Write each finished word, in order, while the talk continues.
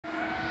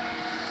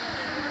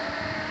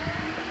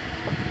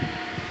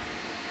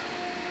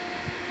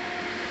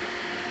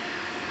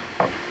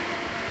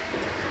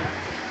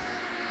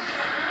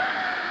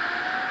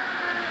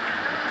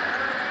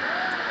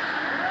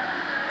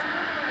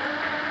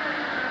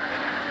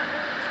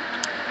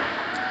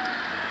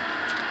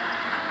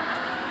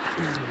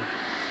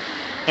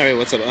Alright,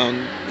 what's up?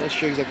 Not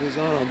sure exactly what's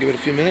on. I'll give it a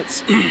few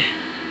minutes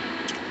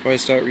before I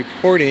start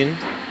reporting.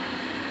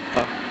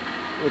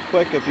 Real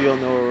quick, if you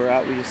don't know where we're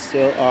at, we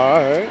still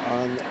are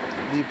on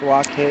the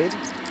blockade,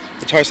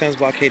 the Tar Sands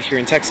Blockade here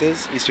in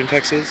Texas, eastern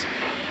Texas.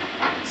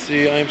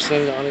 See, I am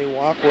standing on a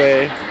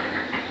walkway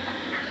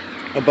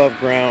above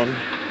ground.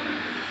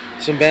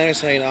 Some banners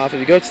hanging off. If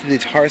you go to the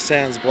Tar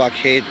Sands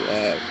Blockade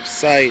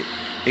site,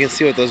 you can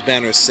see what those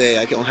banners say.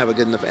 I don't have a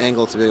good enough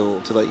angle to be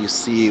able to let you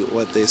see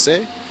what they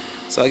say.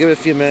 So I'll give it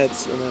a few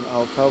minutes, and then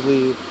I'll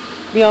probably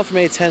be on for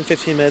maybe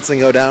 10-15 minutes and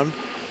go down.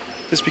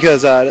 Just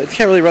because it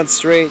can't really run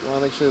straight. We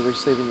want to make sure we're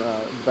saving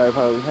the battery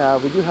power we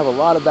have. We do have a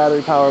lot of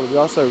battery power, but we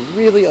also are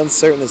really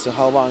uncertain as to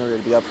how long we're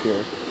going to be up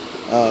here.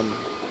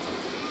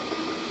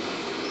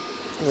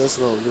 This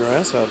little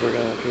grasshopper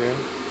guy up here.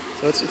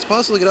 So it's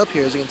possible to get up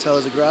here. As you can tell,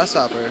 there's a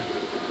grasshopper.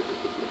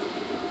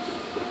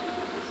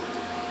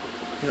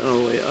 Get all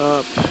the way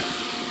up.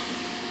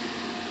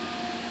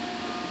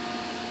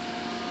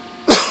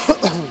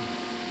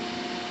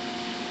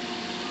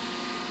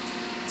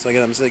 So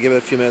again, I'm just going to give it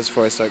a few minutes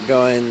before I start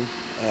going.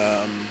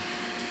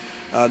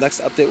 Next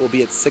update will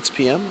be at 6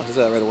 p.m. I'll do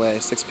that right away.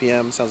 6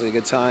 p.m. sounds like a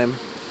good time.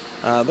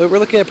 We're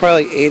looking at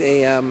probably like 8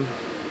 a.m.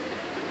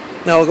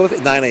 No, we'll go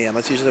with 9 a.m.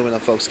 That's usually when the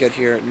folks get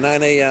here.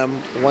 9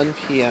 a.m., 1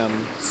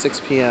 p.m.,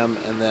 6 p.m.,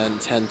 and then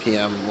 10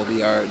 p.m. will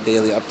be our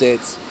daily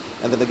updates.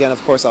 And then again,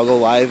 of course, I'll go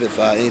live if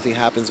anything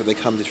happens or they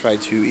come to try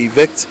to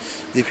evict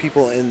the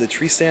people in the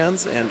tree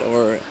stands and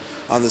or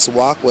on this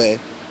walkway.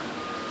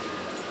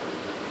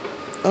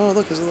 Oh,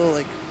 look, there's a little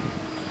like...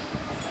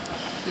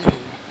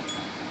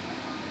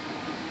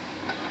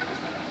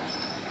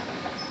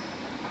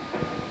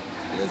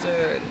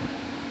 lizard.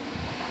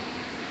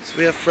 So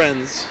we have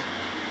friends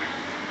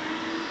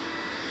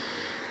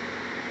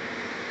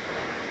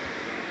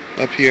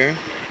up here.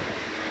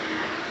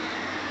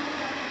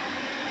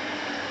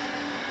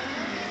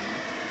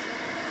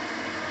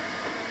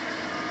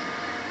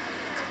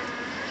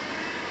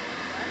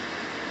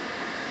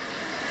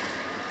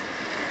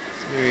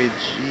 Mary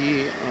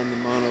G on the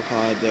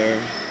monopod there.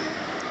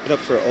 Been up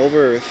for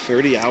over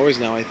 30 hours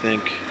now, I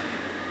think.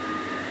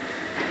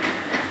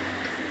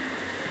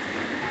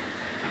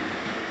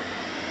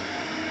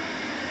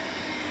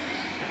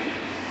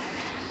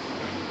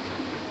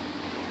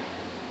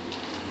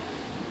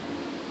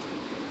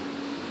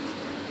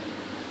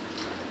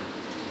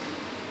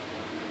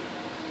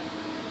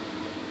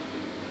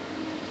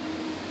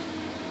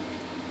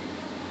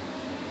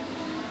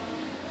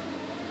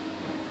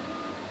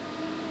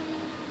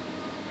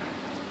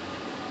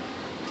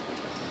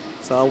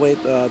 So I'll wait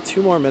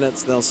 2 more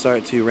minutes, then I'll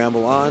start to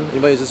ramble on.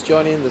 Anybody who's just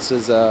joining, this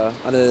is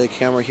under the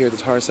camera here at the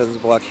Tar Sands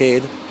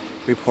Blockade,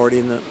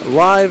 reporting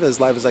live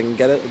as I can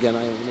get it. Again,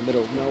 I am in the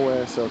middle of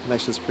nowhere, so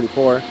connection is pretty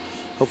poor.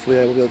 Hopefully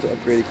I will be able to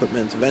upgrade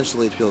equipment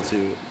eventually to be able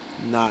to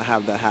not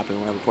have that happen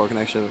when I have a poor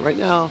connection. But right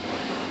now,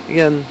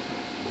 again,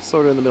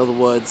 sort of in the middle of the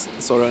woods,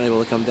 sort of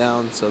unable to come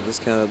down, so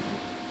just kind of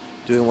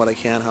doing what I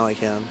can, how I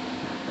can.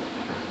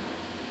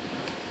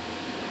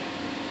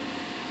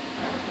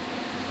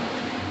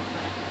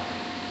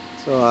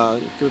 So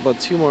give about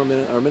 2 more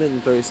minutes, or a minute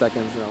and 30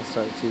 seconds, and I'll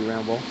start to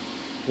ramble.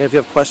 And if you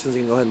have questions,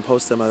 you can go ahead and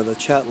post them out of the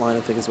chat line. I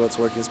think is what's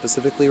working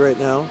specifically right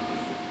now.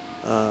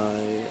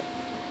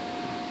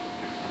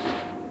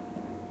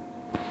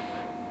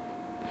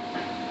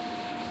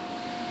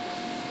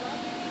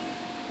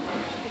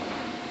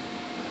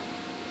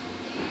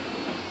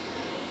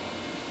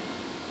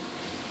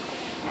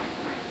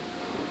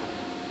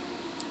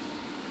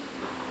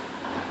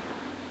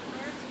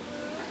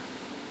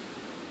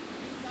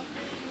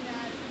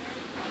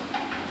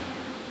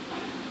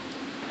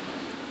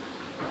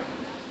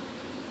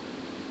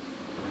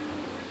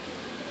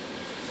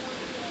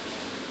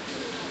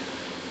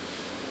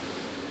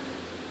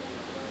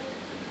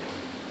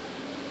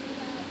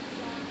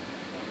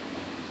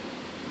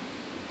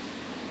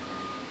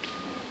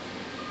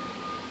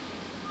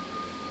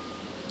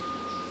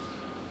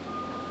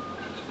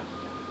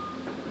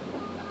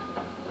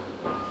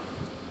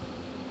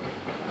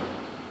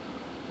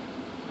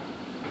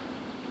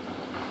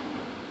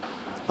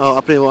 Oh,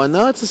 update 1.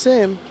 No, it's the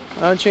same.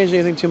 I haven't changed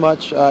anything too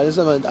much. I'm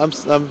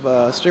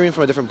streaming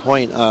from a different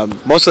point.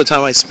 Most of the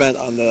time I spent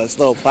on this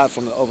little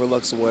platform that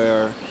overlooks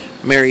where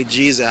Mary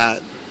G's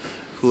at,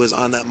 who is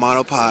on that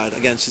monopod.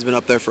 Again, she's been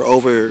up there for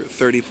over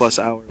 30 plus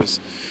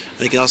hours. And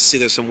you can also see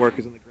there's some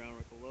workers on the ground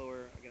right below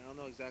her. Again, I don't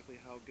know exactly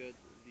how good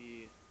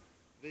the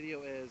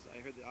video is.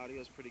 I heard the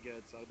audio is pretty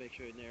good, so I'll make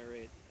sure to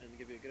narrate and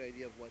give you a good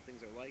idea of what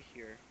things are like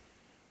here.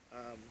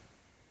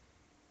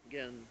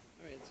 Again,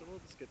 alright, so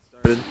we'll just get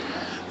started.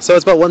 So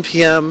it's about 1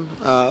 p.m.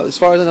 As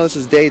far as I know, this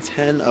is day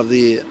 10 of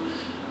the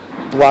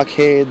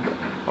blockade,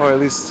 or at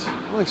least,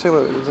 I'm not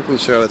exactly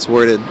sure how it's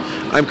worded.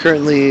 I'm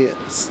currently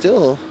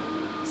still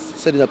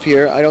sitting up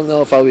here. I don't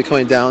know if I'll be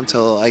coming down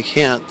till I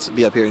can't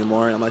be up here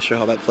anymore, and I'm not sure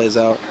how that plays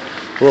out.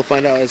 We'll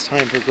find out as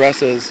time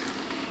progresses.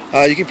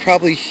 You can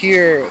probably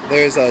hear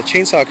there's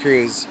chainsaw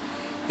crews.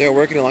 They're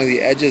working along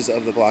the edges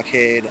of the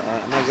blockade.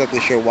 I'm not exactly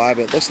sure why,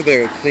 but it looks like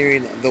they're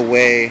clearing the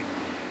way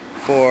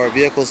for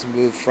vehicles to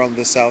move from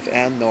the south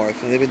and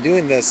north. And they've been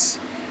doing this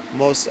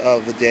most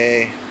of the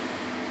day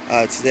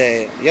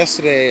today.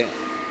 Yesterday,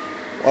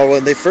 or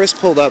when they first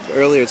pulled up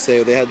earlier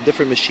today, they had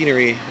different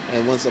machinery,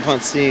 and once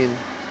upon seeing,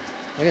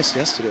 I guess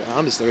yesterday,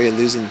 I'm just already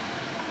losing.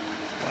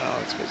 Wow,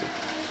 that's crazy.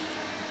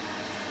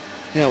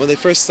 Yeah, when they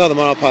first saw the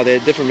monopod, they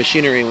had different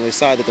machinery when they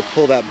decided to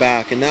pull that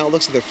back, and now it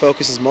looks like their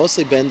focus has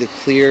mostly been to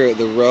clear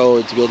the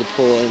road to be able to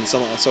pull in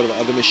some sort of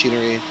other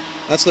machinery.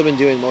 That's what they've been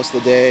doing most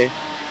of the day.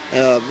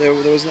 There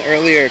was an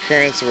earlier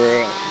occurrence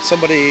where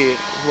somebody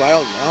who I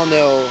don't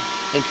know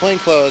in plain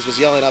clothes was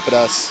yelling up at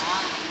us,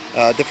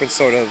 different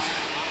sort of,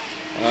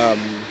 I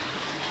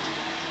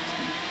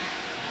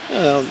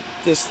don't know,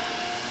 just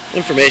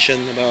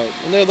information about,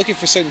 and they're looking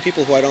for certain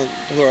people who I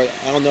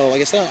don't know. I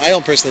guess I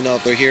don't personally know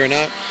if they're here or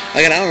not.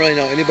 Again, I don't really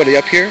know anybody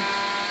up here.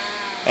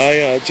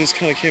 I just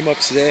kind of came up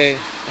today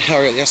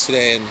or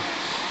yesterday and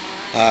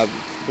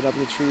been up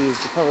in the trees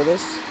to cover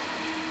this,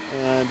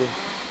 and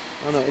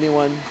I don't know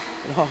anyone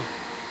at all.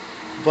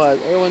 But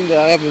everyone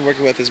that I've been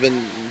working with has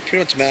been pretty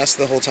much masked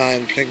the whole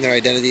time, protecting their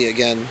identity.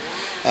 Again,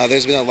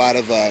 there's been a lot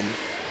of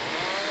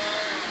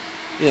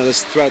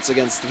there's threats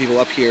against the people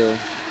up here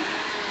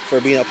for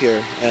being up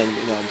here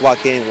and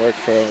blockading work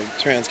for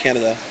Trans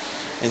Canada,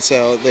 and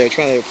so they're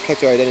trying to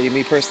protect their identity.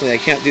 Me personally, I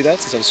can't do that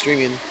since I'm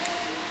streaming,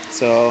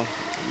 so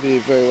be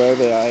very aware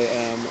that I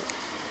am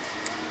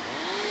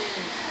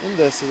in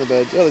this in a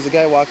bit. Oh, there's a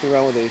guy walking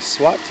around with a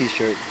SWAT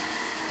T-shirt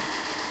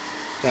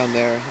down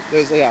there.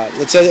 Let's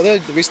say the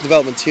other recent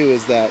development too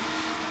is that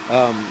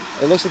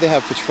it looks like they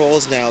have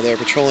patrols now. They're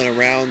patrolling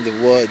around the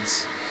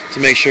woods to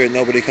make sure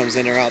nobody comes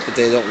in or out that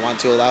they don't want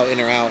to allow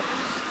in or out.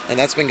 And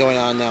that's been going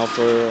on now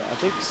for, I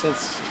think,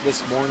 since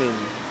this morning,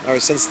 or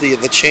since the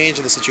change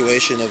in the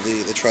situation of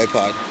the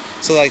tripod.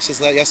 So like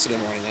since yesterday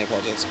morning, I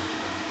apologize.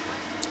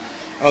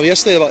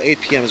 Yesterday about 8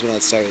 p.m. is when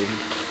that started.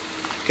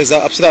 Because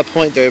up to that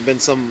point, there have been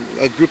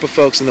a group of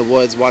folks in the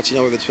woods watching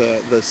over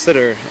the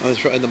sitter and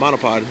the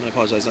monopod. I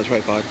apologize, not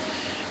tripod.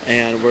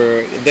 And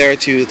we're there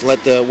to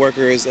let the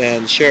workers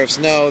and sheriffs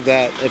know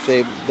that if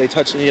they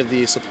touch any of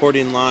the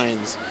supporting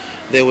lines,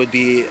 they would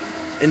be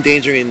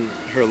endangering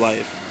her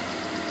life.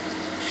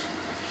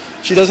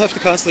 She does have to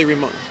constantly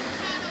remote.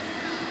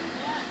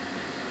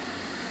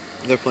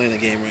 They're playing a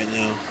game right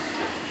now.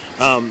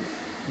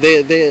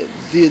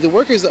 The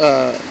workers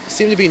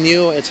seem to be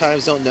new at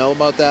times, don't know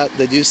about that.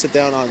 They do sit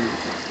down on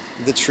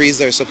the trees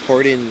that are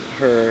supporting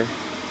her,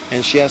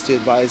 and she has to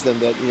advise them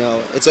that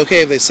it's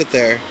okay if they sit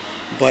there,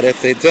 but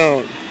if they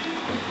don't,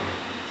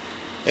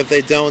 if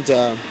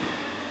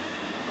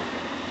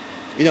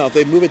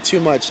they move it too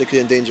much, it could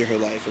endanger her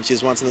life, and she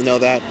just wants them to know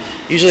that.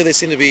 Usually they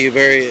seem to be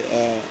very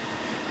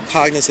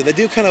cognizant. They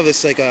do kind of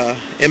this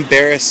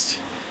embarrassed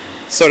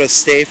sort of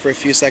stay for a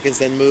few seconds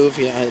then move.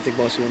 I think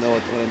most people know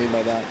what I mean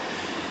by that.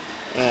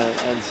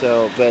 And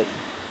so, but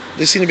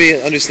they seem to be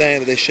understanding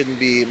that they shouldn't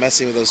be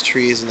messing with those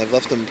trees, and they've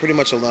left them pretty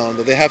much alone.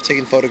 But they have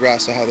taken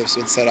photographs of how they've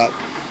been set up.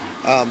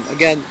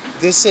 Again,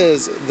 this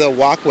is the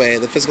walkway,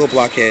 the physical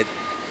blockade,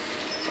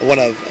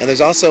 and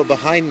there's also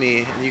behind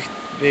me, and you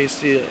may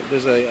see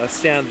there's a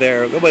stand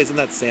there. Nobody's in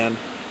that stand,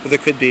 but there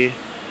could be.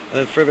 And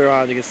then further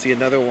on, you can see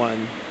another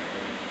one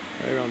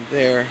right around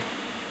there,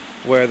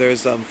 where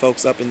there's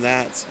folks up in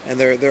that, and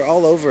they're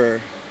all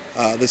over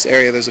this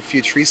area. There's a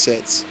few tree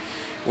sits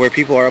where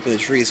people are up in the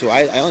trees who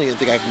I don't even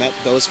think I've met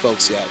those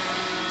folks yet.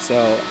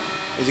 So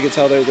as you can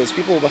tell, there's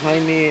people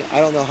behind me.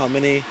 I don't know how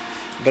many,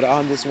 but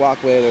on this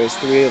walkway there's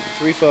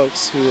three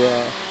folks who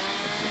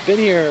have been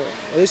here.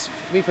 At least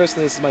me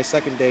personally, this is my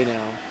second day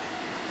now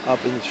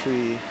up in the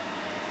tree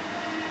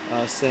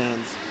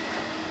stands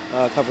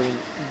covering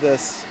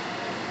this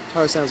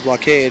Tar Sands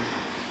Blockade.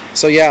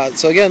 So yeah,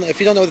 so again, if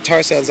you don't know what the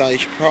tar sands are, you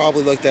should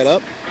probably look that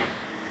up.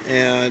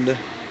 And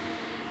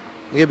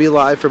we're going to be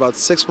live for about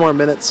 6 more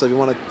minutes, so if you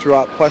want to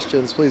drop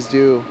questions, please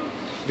do.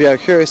 If you are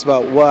curious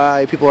about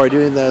why people are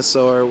doing this,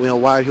 or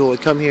why people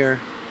would come here,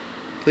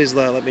 please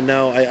let me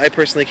know. I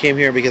personally came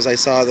here because I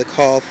saw the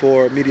call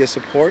for media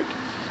support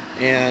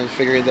and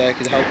figured that I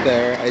could help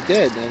there. I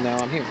did, and now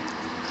I'm here.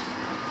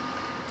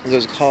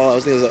 There's a call, I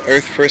was thinking it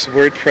was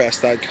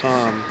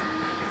earthfirstwordpress.com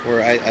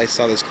where I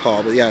saw this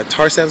call. But yeah,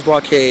 Tar Sands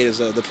Blockade is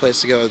the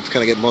place to go to kind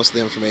of get most of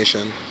the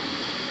information.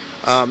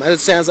 As it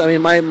stands, I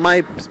mean,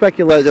 my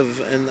speculative,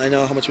 and I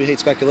know how much we hate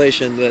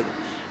speculation,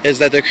 is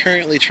that they're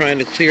currently trying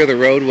to clear the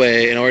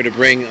roadway in order to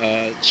bring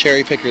a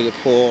cherry picker to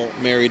pull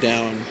Mary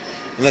down.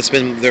 And that's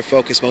been their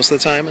focus most of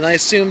the time. And I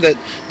assume that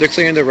they're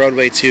clearing the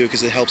roadway too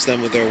because it helps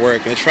them with their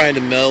work. And they're trying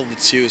to meld the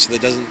two so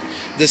that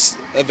this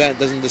event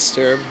doesn't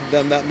disturb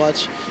them that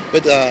much.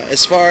 But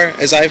as far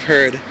as I've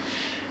heard,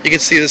 you can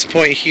see this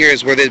point here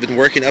is where they've been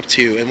working up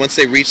to. And once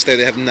they reach there,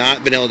 they have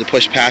not been able to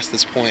push past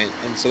this point.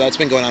 And so that's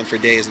been going on for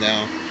days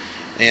now.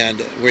 And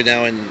we're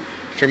now in,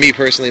 for me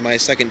personally, my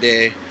second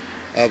day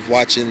of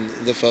watching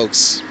the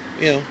folks,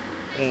 and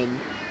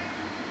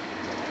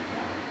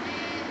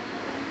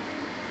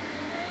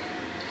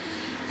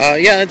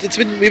yeah,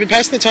 we've been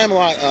passing the time a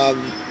lot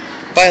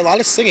by a lot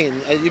of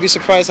singing. You'd be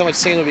surprised how much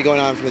singing will be going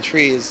on from the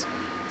trees.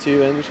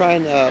 too, and we're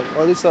trying,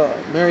 or at least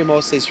Mary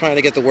mostly is trying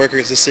to get the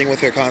workers to sing with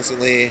her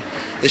constantly,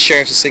 the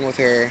sheriffs to sing with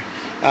her.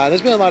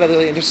 There's been a lot of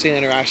really interesting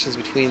interactions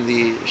between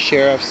the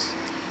sheriffs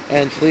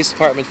and police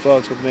department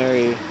folks with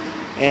Mary,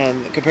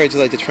 and compared to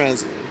like the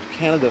Trans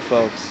Canada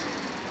folks.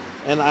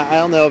 And I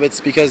don't know if it's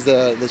because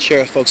the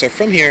sheriff folks are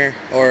from here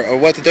or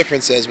what the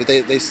difference is, but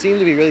they seem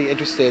to be really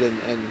interested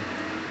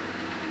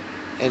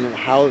in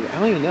how, I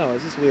don't even know,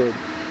 it's just weird.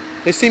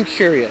 They seem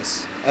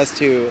curious as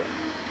to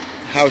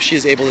how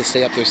she's able to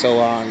stay up there so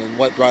long and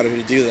what brought her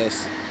to do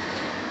this.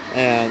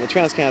 And the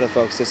Trans-Canada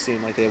folks just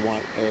seem like they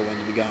want everyone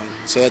to be gone.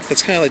 So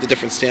that's kind of like the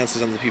different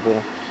stances on the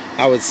people,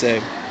 I would say.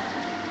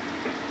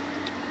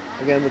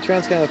 Again, the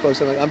Trans-Canada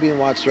folks, I'm being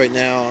watched right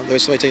now.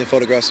 There's somebody taking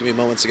photographs of me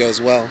moments ago as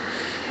well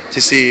to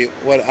see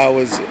what I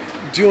was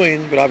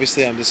doing, but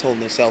obviously I'm just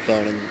holding a cell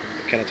phone and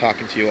kind of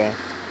talking to you all.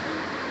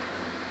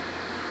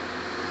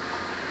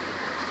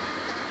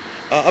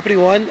 Uppity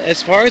One,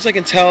 as far as I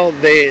can tell,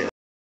 they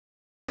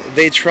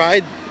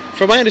tried,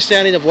 from my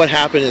understanding of what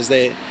happened is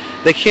they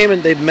came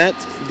and they met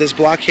this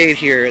blockade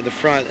here in the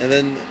front, and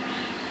then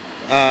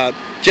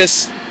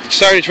just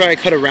started to try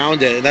to cut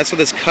around it, and that's what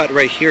this cut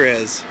right here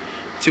is,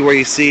 to where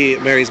you see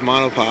Mary's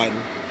monopod.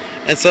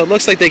 And so it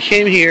looks like they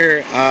came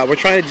here, we're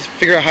trying to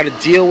figure out how to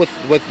deal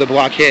with the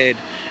blockade,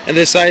 and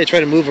they decided to try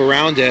to move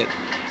around it.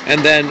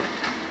 And then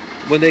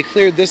when they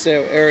cleared this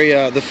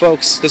area, the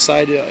folks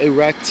decided to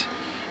erect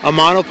a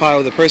monopod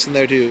with a person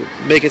there to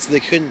make it so they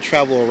couldn't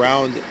travel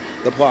around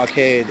the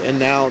blockade. And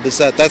now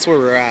that's where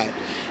we're at.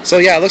 So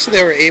yeah, it looks like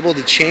they were able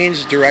to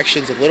change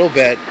directions a little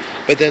bit,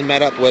 but then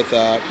met up with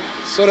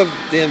sort of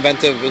the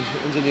inventive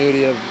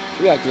ingenuity of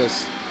three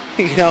activists,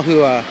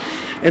 who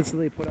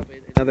instantly put up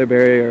another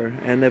barrier.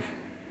 And if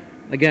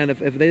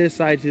they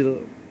decide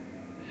to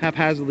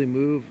haphazardly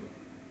move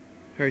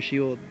her, she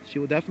will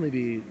definitely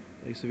be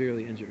like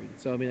severely injured.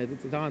 So I mean,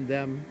 it's on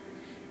them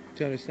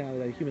to understand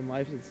that a human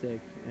life is at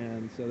stake,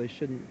 and so they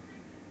shouldn't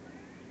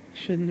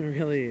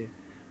really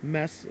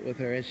mess with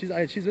her. And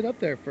she's been up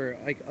there for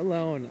like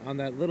alone on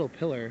that little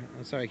pillar.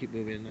 I'm sorry, I keep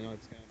moving. I know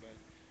it's kind of bad.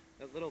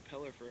 That little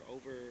pillar for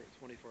over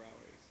 24 hours.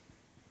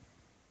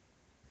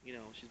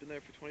 She's been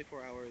there for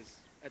 24 hours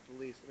at the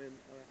least. I mean,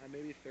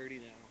 maybe 30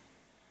 now.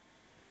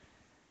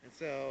 And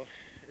so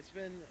it's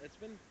been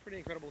pretty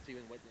incredible to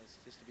even witness,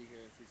 just to be here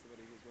and see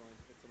somebody who's willing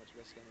to put so much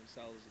risk on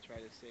themselves to try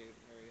to save an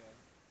area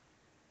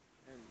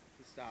and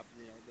to stop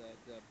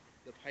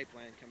the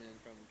pipeline coming in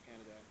from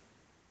Canada.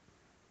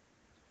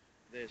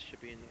 They're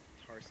shipping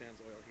tar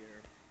sands oil here.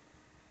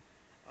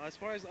 As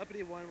far as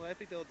Uppity One, what I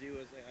think they'll do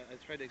is, I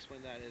tried to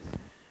explain that, is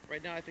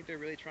right now I think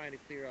they're really trying to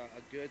clear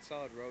a good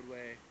solid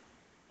roadway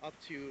up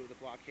to the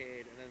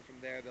blockade, and then from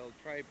there they'll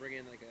probably bring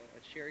in like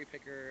a cherry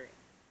picker.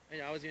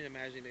 I was even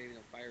imagining maybe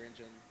a fire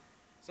engine,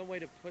 some way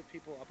to put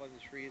people up on the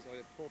trees or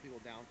to pull people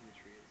down from the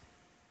trees.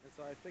 And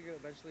so I figure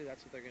eventually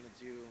that's what they're going to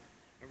do.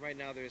 And right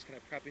now they're just kind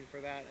of prepping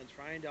for that and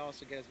trying to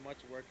also get as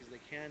much work as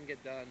they can get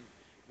done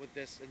with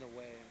this in the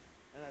way.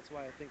 And that's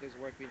why I think there's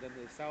work being done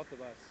to the south of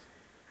us.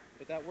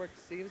 But that work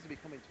seems to be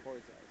coming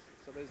towards us.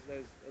 So it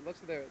looks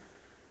like they're,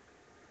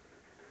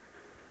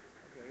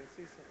 okay, I can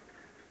see some.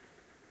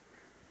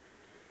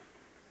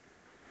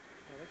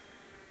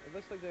 It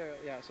looks like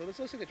so this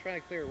looks like they're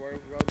trying to clear a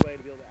roadway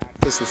to be able to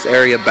access this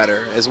area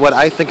better, is what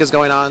I think is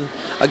going on.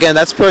 Again,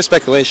 that's pure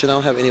speculation. I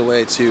don't have any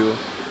way to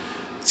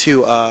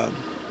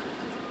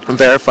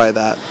verify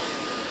that.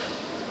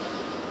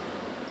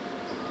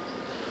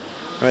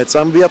 Alright,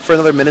 so I'm going to be up for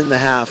another minute and a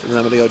half, and then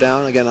I'm going to go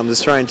down. Again, I'm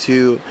just trying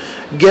to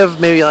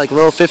give maybe like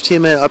little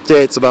 15-minute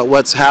updates about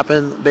what's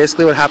happened.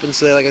 Basically what happened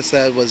today, like I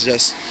said, was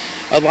just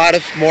a lot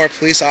of more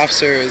police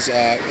officers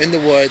in the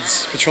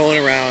woods, patrolling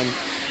around.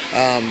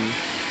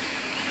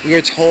 We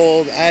were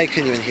told, I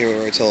couldn't even hear what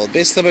we were told.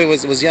 Basically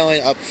somebody was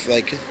yelling up,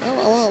 like, I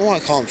don't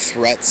want to call them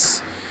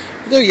threats.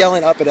 They're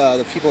yelling up at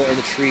the people in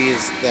the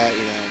trees that,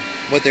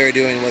 what they were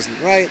doing wasn't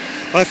right.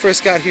 When I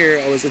first got here,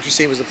 what was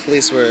interesting was the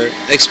police were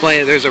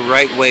explaining there's a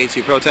right way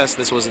to protest,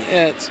 and this wasn't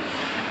it.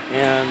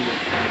 And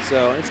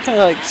so it's kind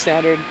of like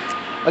standard.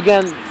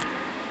 Again,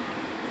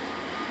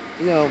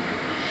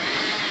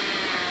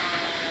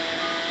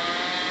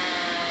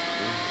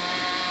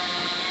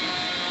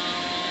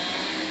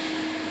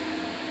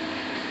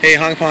 hey,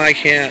 Hong Kong, I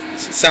can't. It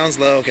sounds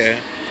low. Okay.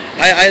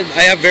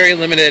 I have very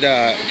limited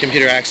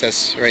computer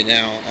access right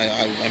now.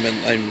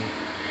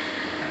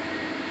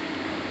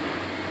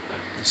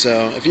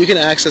 So if you can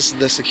access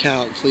this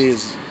account,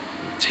 please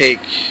take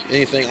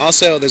anything.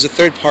 Also, there's a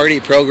third-party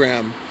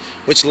program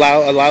which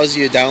allows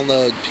you to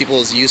download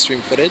people's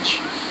Ustream footage.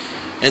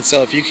 And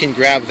so if you can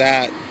grab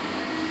that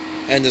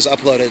and just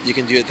upload it, you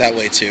can do it that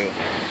way too.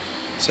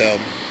 So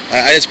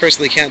I just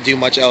personally can't do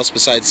much else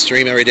besides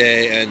stream every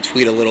day and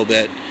tweet a little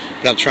bit.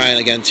 But I'm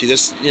trying again to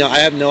just, I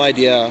have no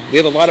idea. We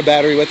have a lot of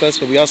battery with us,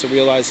 but we also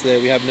realize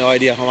that we have no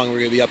idea how long we're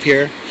going to be up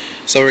here.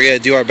 So we're going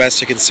to do our best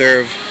to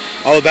conserve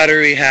all the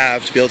battery we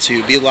have to be able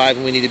to be live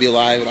when we need to be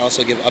live, and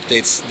also give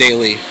updates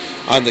daily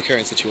on the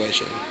current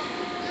situation.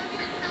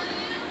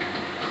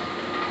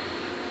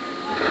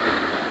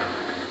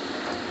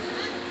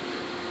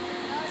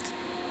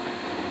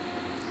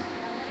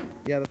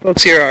 Yeah, the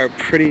folks here are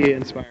pretty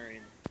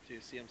inspiring to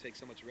see them take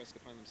so much risk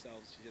upon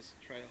themselves to just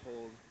try to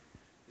hold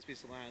this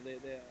piece of land.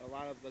 A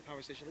lot of the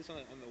conversation, at least on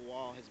the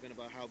wall, has been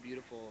about how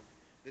beautiful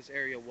this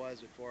area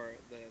was before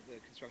the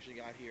construction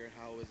got here and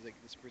how it was like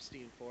this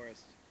pristine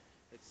forest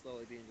that's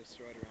slowly being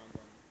destroyed around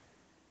them.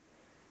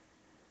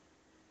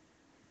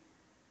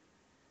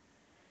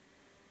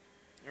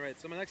 All right,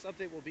 so my next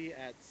update will be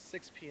at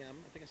 6 p.m.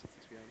 I think I said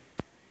 6 p.m.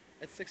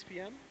 At 6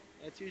 p.m.,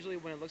 that's usually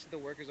when it looks like the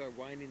workers are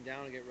winding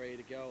down and get ready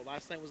to go.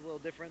 Last night was a little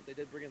different. They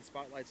did bring in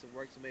spotlights and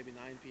work till maybe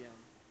 9 p.m.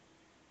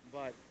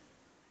 But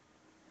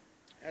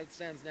as it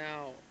stands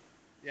now,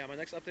 yeah, my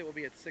next update will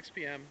be at 6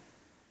 p.m.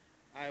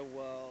 I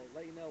will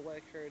let you know what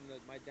occurred in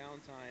my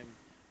downtime.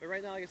 But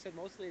right now, like I said,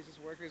 mostly it's just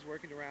workers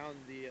working around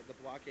the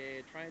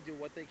blockade, trying to do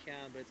what they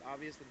can, but it's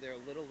obvious that they're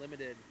a little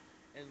limited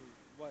in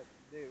what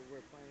they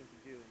were planning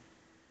to do.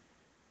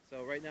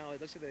 So right now, it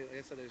looks like, like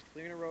I said, there's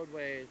clearing a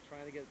roadway,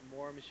 trying to get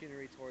more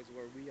machinery towards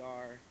where we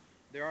are.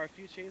 There are a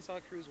few chainsaw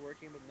crews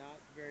working, but not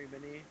very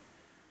many,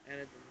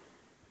 and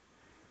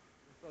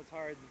so it's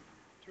hard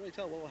to really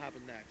tell what will happen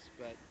next.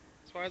 But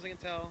as far as I can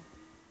tell,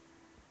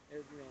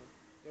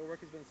 their work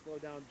has been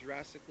slowed down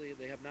drastically.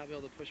 They have not been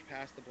able to push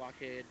past the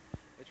blockade.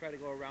 They tried to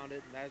go around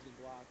it, and that has been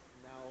blocked.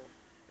 Now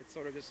it's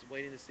sort of just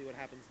waiting to see what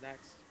happens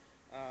next.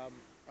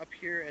 Up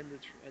here in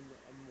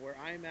where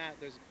I'm at,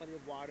 there's plenty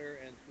of water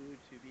and food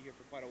to be here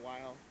for quite a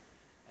while,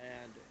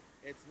 and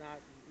it's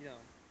not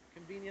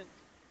convenient,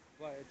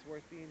 but it's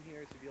worth being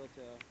here to be able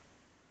to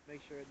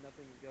make sure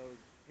nothing goes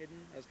hidden.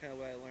 That's kind of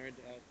what I learned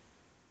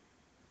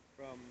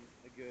from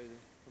a good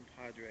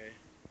compadre.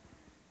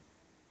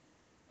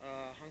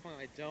 Hong Kong,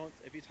 I don't.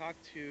 If you talk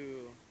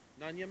to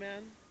Nunya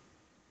Man,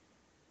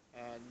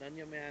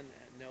 Nunya Man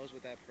knows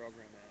what that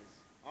program is.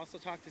 Also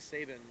talk to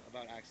Sabin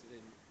about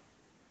accident,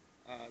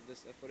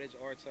 this footage,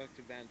 or talk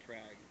to Van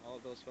Prague. All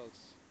of those folks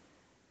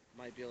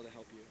might be able to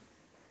help you.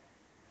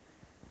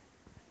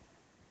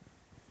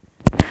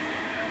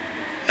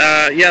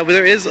 Yeah, but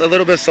there is a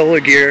little bit of solar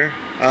gear.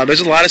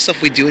 There's a lot of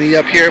stuff we do need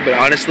up here, but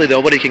honestly,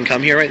 nobody can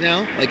come here right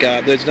now. Like,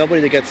 there's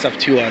nobody to get stuff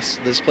to us.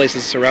 This place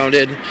is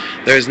surrounded.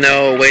 There's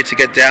no way to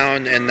get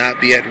down and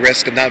not be at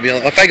risk of not being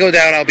able. If I go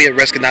down, I'll be at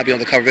risk of not being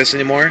able to cover this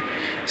anymore.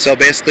 So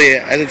basically,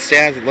 as it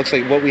stands, it looks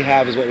like what we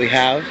have is what we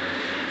have,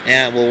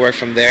 and we'll work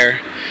from there.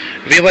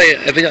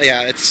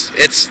 Yeah,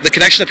 it's the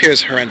connection up here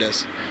is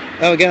horrendous.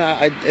 Oh, again,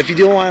 if you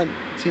do want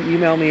to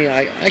email me,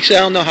 I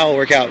don't know how it'll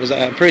work out. Because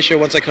I'm pretty sure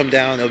once I come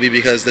down, it'll be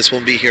because this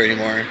won't be here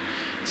anymore.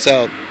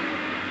 So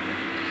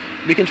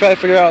we can try to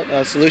figure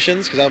out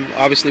solutions, because I'm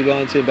obviously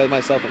willing to embed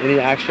myself in any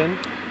action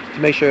to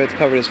make sure it's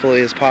covered as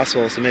fully as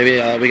possible. So maybe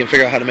we can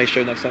figure out how to make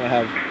sure next time I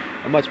have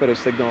a much better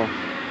signal.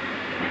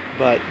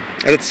 But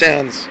as it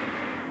stands,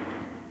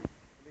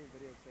 I'm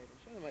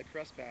showing my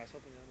press pass,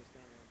 hoping they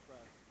understand what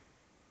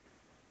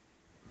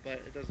I'm press.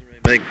 But it doesn't really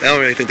make. I don't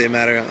really think they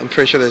matter. I'm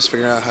pretty sure they're just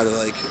figuring out how to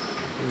like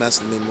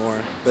mess with me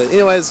more. But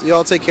anyways, you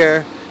all take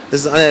care.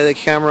 This is an unedited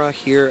camera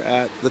here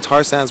at the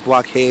Tar Sands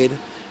Blockade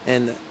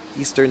in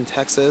eastern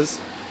Texas,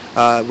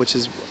 which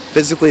is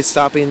physically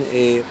stopping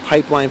a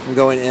pipeline from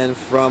going in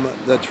from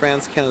the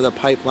Trans-Canada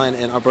Pipeline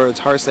and Alberta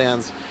Tar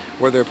Sands,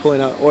 where they're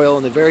pulling out oil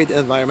in a very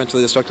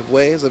environmentally destructive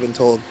ways, I've been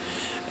told.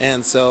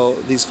 And so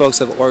these folks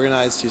have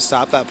organized to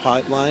stop that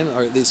pipeline,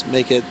 or at least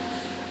make it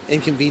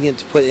inconvenient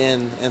to put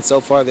in, and so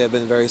far they have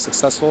been very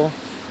successful.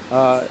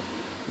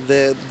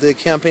 The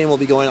campaign will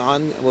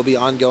be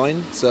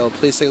ongoing, so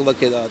please take a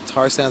look at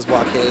Tar Sands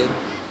Blockade.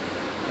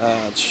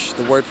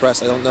 The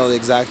WordPress, I don't know the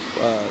exact,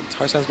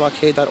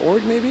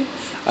 tarsandsblockade.org maybe?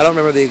 I don't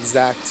remember the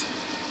exact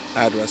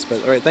address,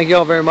 but alright, thank you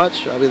all very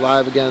much. I'll be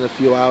live again in a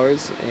few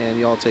hours, and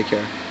you all take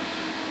care.